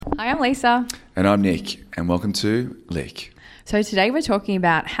Hi, I'm Lisa. And I'm Nick, and welcome to Lick. So today we're talking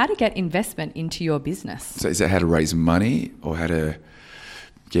about how to get investment into your business. So is that how to raise money or how to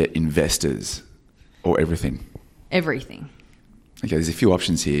get investors or everything? Everything. Okay, there's a few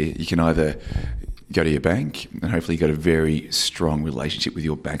options here. You can either go to your bank and hopefully you've got a very strong relationship with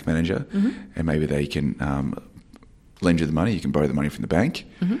your bank manager, and maybe they can lend you the money. You can borrow the money from the bank,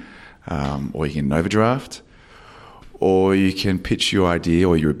 or you can overdraft, or you can pitch your idea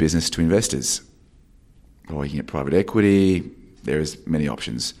or your business to investors, or you can get private equity. There's many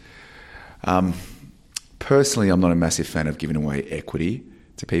options. Personally, I'm not a massive fan of giving away equity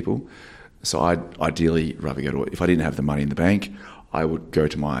to people. So I'd ideally rather go to, if I didn't have the money in the bank, I would go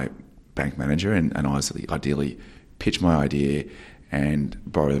to my bank manager and ideally pitch my idea and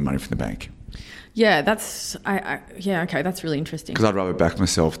borrow the money from the bank. Yeah, that's really interesting. Because I'd rather back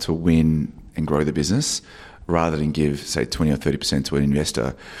myself to win and grow the business rather than give, say, 20 or 30% to an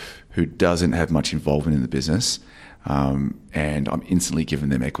investor who doesn't have much involvement in the business, and I'm instantly giving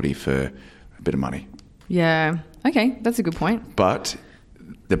them equity for a bit of money. Yeah, okay, that's a good point. But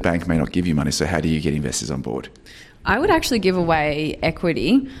the bank may not give you money, so how do you get investors on board? I would actually give away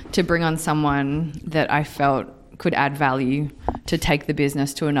equity to bring on someone that I felt could add value to take the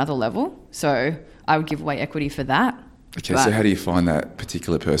business to another level. So I would give away equity for that. Okay, so how do you find that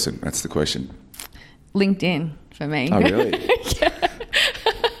particular person? That's the question. LinkedIn for me. Oh, really?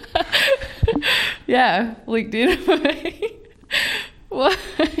 Yeah, LinkedIn for me. Well,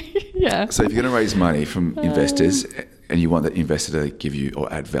 yeah. So if you're going to raise money from investors and you want that investor to give you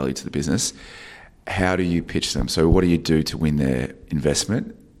or add value to the business, how do you pitch them? So what do you do to win their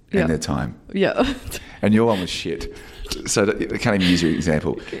investment and their time? Yeah. And your one was shit. So I can't even use your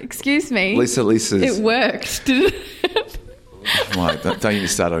example. Excuse me. Lisa's... It worked, didn't it? Right, don't even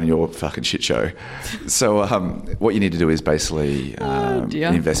start on your fucking shit show. So what you need to do is basically an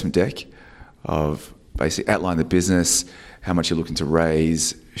investment deck of basically outline the business, how much you're looking to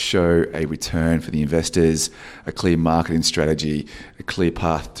raise, show a return for the investors, a clear marketing strategy, a clear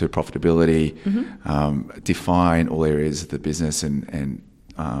path to profitability, define all areas of the business and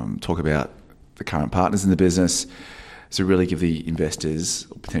talk about the current partners in the business. So really give the investors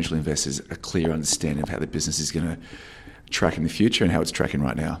or potential investors a clear understanding of how the business is going to track in the future and how it's tracking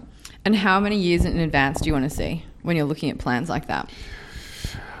right now. And how many years in advance do you want to see when you're looking at plans like that?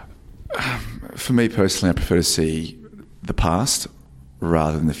 For me personally, I prefer to see the past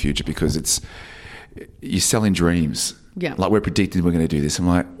rather than the future because you're selling dreams. Yeah. Like we're predicting we're going to do this. I'm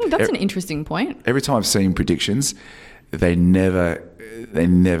like... that's an interesting point. Every time I've seen predictions, they never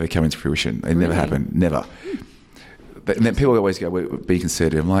come into fruition. They never happen. Never. And then people always go, well, be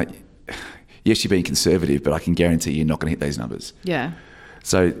conservative. I'm like... Yes, you're being conservative, but I can guarantee you're not going to hit those numbers. Yeah.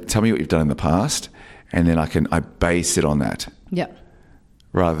 So tell me what you've done in the past, and then I base it on that. Yep.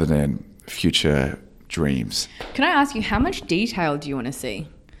 Rather than future dreams. Can I ask you, how much detail do you want to see?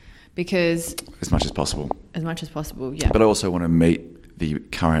 Because... As much as possible. As much as possible, yeah. But I also want to meet the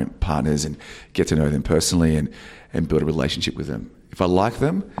current partners and get to know them personally and build a relationship with them. If I like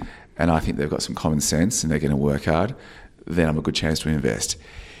them and I think they've got some common sense and they're going to work hard, then I'm a good chance to invest.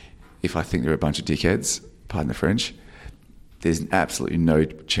 If I think they're a bunch of dickheads, pardon the French, there's absolutely no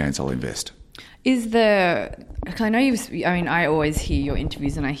chance I'll invest. I know I always hear your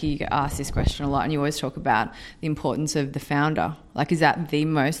interviews and I hear you get asked this question a lot, and you always talk about the importance of the founder. Like, is that the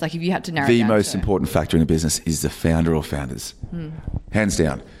most, like if you had to narrow it down? The most important factor in a business is the founder or founders. Hands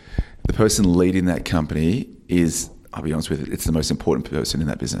down. The person leading that company is, I'll be honest with you, it's the most important person in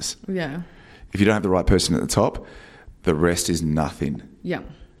that business. Yeah. If you don't have the right person at the top, the rest is nothing. Yeah.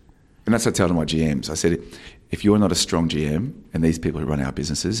 And that's what I tell to my GMs. I said, if you're not a strong GM, and these people who run our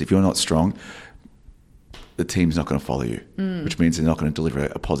businesses, if you're not strong, the team's not going to follow you, which means they're not going to deliver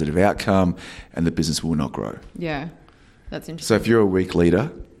a positive outcome and the business will not grow. Yeah, that's interesting. So if you're a weak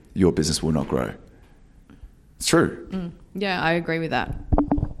leader, your business will not grow. It's true. Yeah, I agree with that.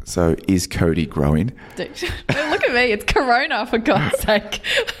 So is Cody growing? Look at me, it's Corona, for God's sake.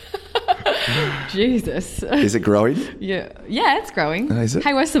 Jesus. Is it growing? Yeah, it's growing. Is it?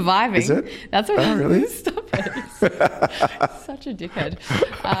 Hey, we're surviving. Is it? That's what. Oh, really? Stop it. Such a dickhead.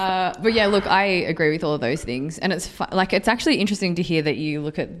 But yeah, look, I agree with all of those things, and it's it's actually interesting to hear that you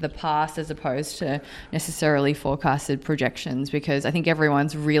look at the past as opposed to necessarily forecasted projections, because I think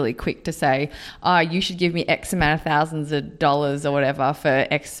everyone's really quick to say, "Oh, you should give me X amount of thousands of dollars or whatever for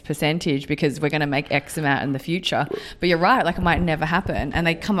X percentage because we're going to make X amount in the future." But you're right, like it might never happen, and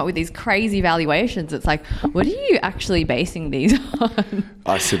they come up with these crazy valuations. It's like, what are you actually basing these on?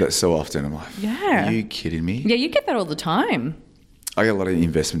 I see that so often. I'm like, yeah. Are you kidding me? Yeah, you get that all the time. I get a lot of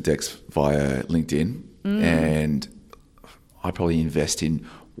investment decks via LinkedIn, and I probably invest in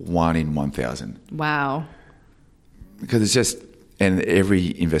 1 in 1,000. Wow. Because it's just, and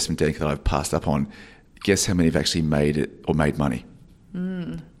every investment deck that I've passed up on, guess how many have actually made it or made money?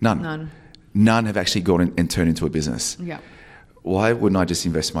 None. None have actually gone and turned into a business. Yeah. Why wouldn't I just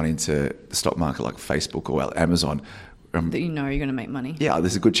invest money into the stock market like Facebook or Amazon? That you know you're going to make money. Yeah,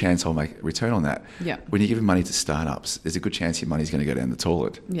 there's a good chance I'll make a return on that. Yeah. When you're giving money to startups, there's a good chance your money's going to go down the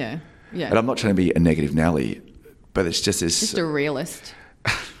toilet. Yeah. Yeah. And I'm not trying to be a negative Nelly, but it's just this. Just a realist.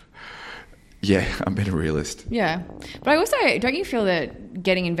 Yeah, I'm being a realist. Yeah. But I also, don't you feel that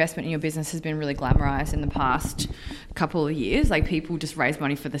getting investment in your business has been really glamorized in the past couple of years? Like people just raise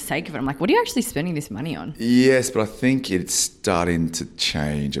money for the sake of it. I'm like, what are you actually spending this money on? Yes, but I think it's starting to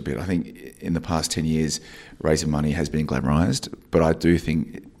change a bit. I think in the past 10 years, raising money has been glamorized, but I do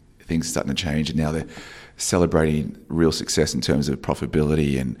think things are starting to change, and now they're celebrating real success in terms of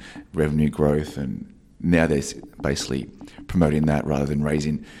profitability and revenue growth, and now they're basically promoting that rather than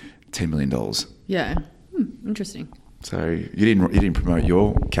raising $10 million. Yeah. Interesting. So you didn't promote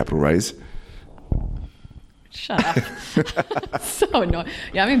your capital raise. Shut up. So annoying.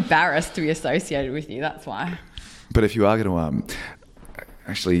 Yeah, I'm embarrassed to be associated with you. That's why. But if you are going to,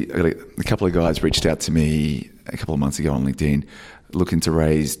 actually, a couple of guys reached out to me a couple of months ago on LinkedIn looking to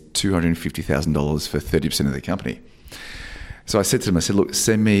raise $250,000 for 30% of their company. So I said to them, I said, look,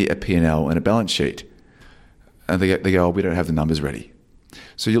 send me a P&L and a balance sheet. And they go, oh, we don't have the numbers ready.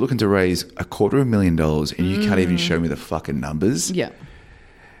 So you're looking to raise $250,000 and you can't even show me the fucking numbers. Yeah.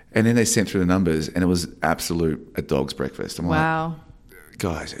 And then they sent through the numbers and it was a dog's breakfast. I'm wow. Like,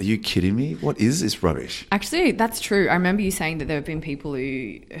 guys, are you kidding me? What is this rubbish? Actually, that's true. I remember you saying that there have been people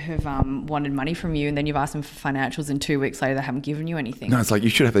who have wanted money from you and then you've asked them for financials and 2 weeks later they haven't given you anything. No, it's like you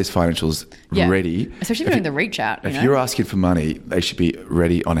should have these financials ready. Especially if doing the reach out. If you're asking for money, they should be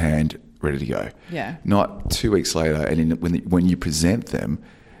ready on hand, ready to go. Yeah. Not 2 weeks later and when you present them,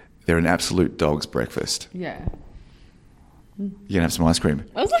 they're an absolute dog's breakfast. Yeah. You're going to have some ice cream.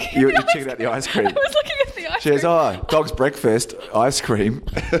 I was looking at You're checking out the ice cream. I was looking at the ice she cream. She goes, dog's breakfast, ice cream.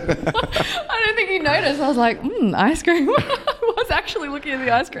 I don't think you noticed. I was like, ice cream. I was actually looking at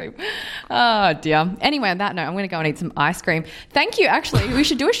the ice cream. Oh, dear. Anyway, on that note, I'm going to go and eat some ice cream. Thank you. Actually, we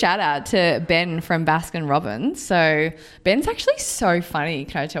should do a shout out to Ben from Baskin Robbins. So Ben's actually so funny,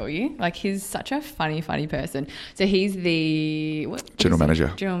 can I tell you? Like, he's such a funny person. So he's the... General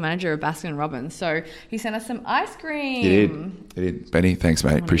manager. General manager of Baskin Robbins. So he sent us some ice cream. You did. Benny, thanks,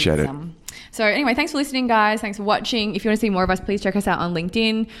 mate. Appreciate it. So anyway, thanks for listening, guys. Thanks for watching. If you want to see more of us, please check us out on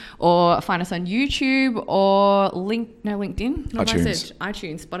LinkedIn or find us on YouTube or LinkedIn.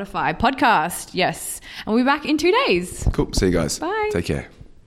 iTunes, Spotify, podcast. Yes. And we'll be back in 2 days. Cool. See you guys. Bye. Take care.